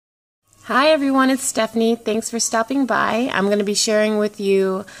Hi everyone, it's Stephanie. Thanks for stopping by. I'm going to be sharing with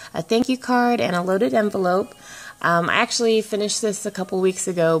you a thank you card and a loaded envelope. I actually finished this a couple weeks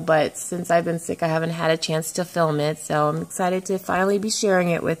ago, but since I've been sick I haven't had a chance to film it, so I'm excited to finally be sharing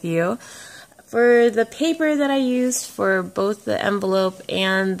it with you. For the paper that I used for both the envelope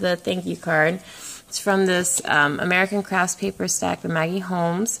and the thank you card, it's from this American Crafts paper stack by Maggie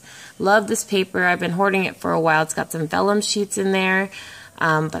Holmes. Love this paper. I've been hoarding it for a while. It's got some vellum sheets in there.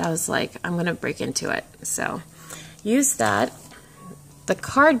 But I was like, I'm going to break into it. So use that. The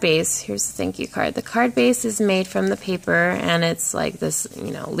card base, here's the thank you card. The card base is made from the paper, and it's like this,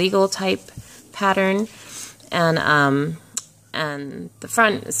 legal type pattern. And the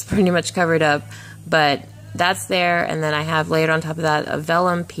front is pretty much covered up, but that's there. And then I have layered on top of that a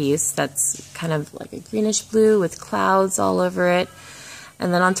vellum piece that's kind of like a greenish blue with clouds all over it.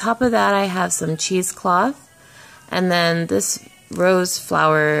 And then on top of that I have some cheesecloth. And then this rose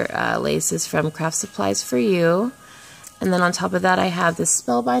flower laces from Craft Supplies for You. And then on top of that I have this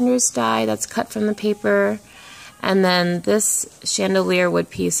Spellbinders die that's cut from the paper. And then this chandelier wood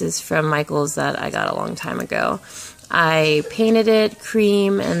piece is from Michaels that I got a long time ago. I painted it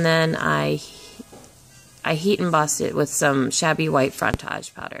cream, and then I heat embossed it with some shabby white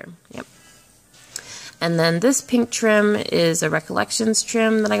frontage powder. Yep. And then this pink trim is a Recollections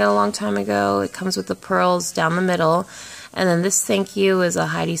trim that I got a long time ago. It comes with the pearls down the middle. And then this thank you is a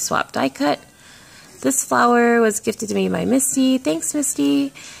Heidi Swap die cut. This flower was gifted to me by Misty. Thanks,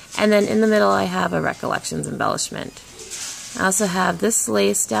 Misty. And then in the middle I have a Recollections embellishment. I also have this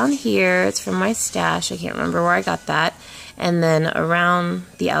lace down here. It's from my stash. I can't remember where I got that. And then around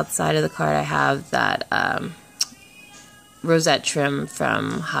the outside of the card I have that rosette trim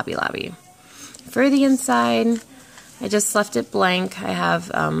from Hobby Lobby. For the inside, I just left it blank. I have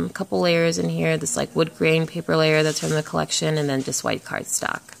a couple layers in here, this like wood grain paper layer that's from the collection, and then just white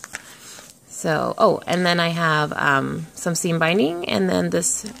cardstock. So, oh, and then I have some seam binding, and then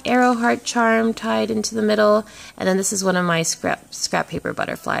this arrow heart charm tied into the middle, and then this is one of my scrap paper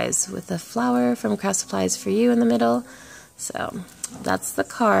butterflies with a flower from Craft Supplies for You in the middle. So that's the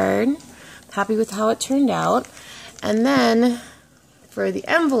card. Happy with how it turned out. And then for the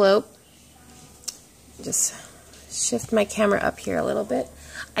envelope, just shift my camera up here a little bit.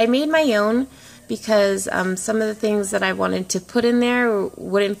 I made my own because some of the things that I wanted to put in there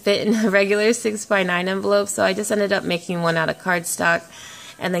wouldn't fit in a regular 6x9 envelope, so I just ended up making one out of cardstock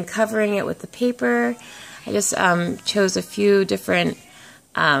and then covering it with the paper. I just chose a few different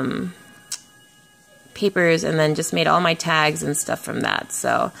papers and then just made all my tags and stuff from that.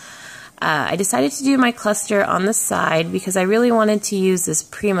 So I decided to do my cluster on the side because I really wanted to use this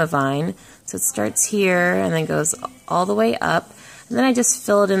Prima vine. So it starts here and then goes all the way up. And then I just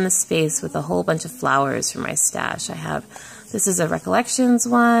filled in the space with a whole bunch of flowers from my stash. This is a Recollections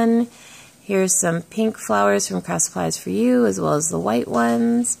one. Here's some pink flowers from Craft Supplies for You, as well as the white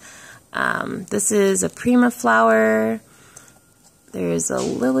ones. This is a Prima flower. There's a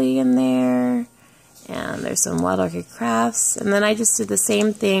lily in there. And there's some Wild Orchid Crafts. And then I just did the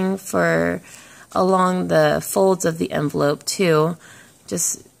same thing for along the folds of the envelope too.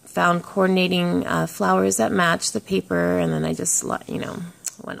 Just found coordinating flowers that match the paper, and then I just,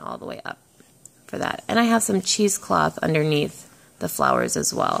 went all the way up for that. And I have some cheesecloth underneath the flowers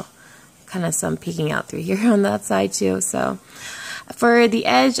as well. Kind of some peeking out through here on that side too. So for the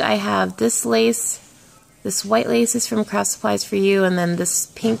edge, I have this lace. This white lace is from Craft Supplies for You, and then this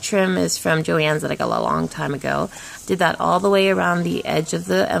pink trim is from Joann's that I got a long time ago. Did that all the way around the edge of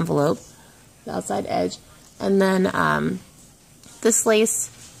the envelope, the outside edge. And then this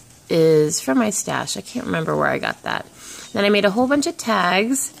lace is from my stash. I can't remember where I got that. Then I made a whole bunch of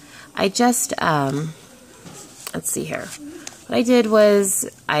tags. I just, let's see here. What I did was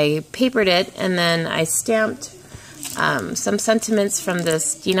I papered it, and then I stamped some sentiments from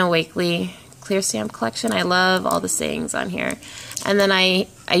this Dina Wakley clear stamp collection. I love all the sayings on here. And then I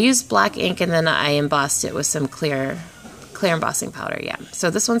used black ink, and then I embossed it with some clear embossing powder. Yeah. So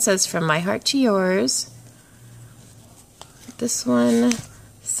this one says, "From my heart to yours." This one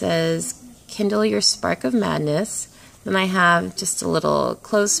says, "Kindle your spark of madness." Then I have just a little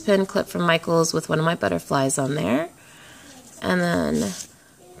clothespin clip from Michaels with one of my butterflies on there. And then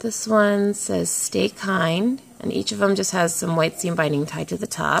this one says, "Stay kind." And each of them just has some white seam binding tied to the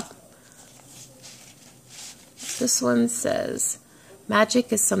top. This one says,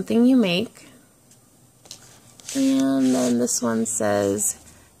 "Magic is something you make." And then this one says,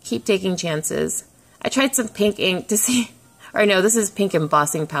 "Keep taking chances." I tried some pink ink to see or no, this is pink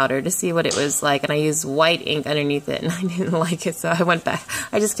embossing powder, to see what it was like, and I used white ink underneath it, and I didn't like it, so I went back.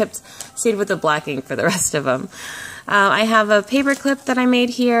 I just stayed with the black ink for the rest of them. I have a paper clip that I made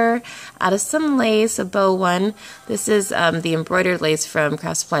here out of some lace, a bow one. This is the embroidered lace from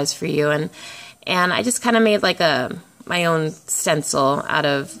Craft Supplies For You, and I just kind of made like my own stencil out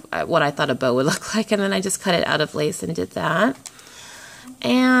of what I thought a bow would look like, and then I just cut it out of lace and did that.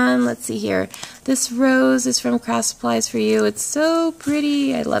 And let's see here. This rose is from Craft Supplies For You. It's so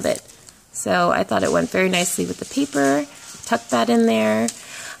pretty. I love it. So I thought it went very nicely with the paper. Tuck that in there.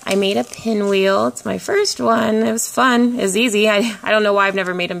 I made a pinwheel. It's my first one. It was fun. It was easy. I don't know why I've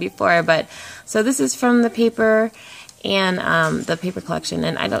never made them before, but so this is from the paper and the paper collection.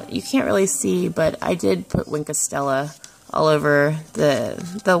 And you can't really see, but I did put Wink of Stella all over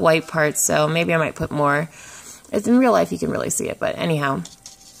the white parts, so maybe I might put more. It's in real life, you can really see it, but anyhow,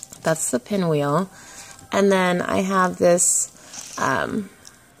 that's the pinwheel. And then I have this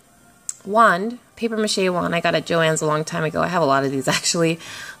wand, paper mache wand. I got at Joann's a long time ago. I have a lot of these actually,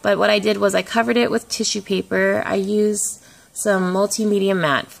 but what I did was I covered it with tissue paper. I used some multimedia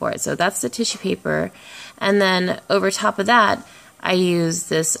matte for it, so that's the tissue paper. And then over top of that, I used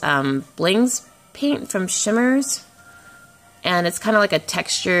this Blings paint from Shimmers, and it's kind of like a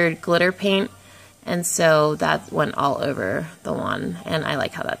textured glitter paint. And so that went all over the wand, and I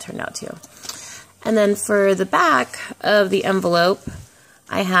like how that turned out too. And then for the back of the envelope,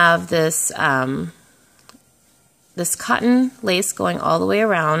 I have this this cotton lace going all the way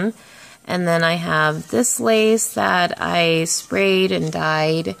around, and then I have this lace that I sprayed and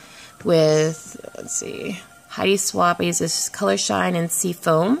dyed with, let's see, Heidi Swappy's this Color Shine and Sea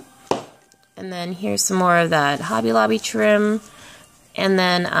Foam. And then here's some more of that Hobby Lobby trim, and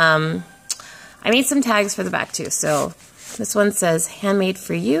then I made some tags for the back too. So this one says handmade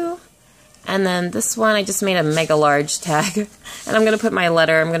for you, and then this one I just made a mega large tag, and I'm gonna put my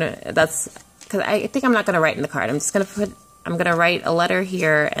letter. That's because I think I'm not gonna write in the card. I'm gonna write a letter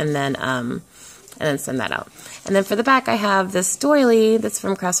here and then send that out. And then for the back I have this doily that's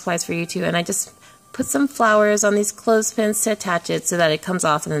from Craft Supplies For You too, and I just put some flowers on these clothespins to attach it so that it comes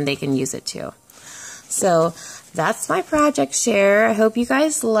off and then they can use it too. So that's my project share. I hope you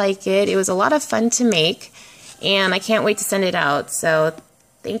guys like it. It was a lot of fun to make, and I can't wait to send it out. So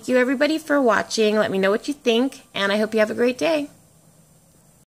thank you everybody for watching. Let me know what you think, and I hope you have a great day.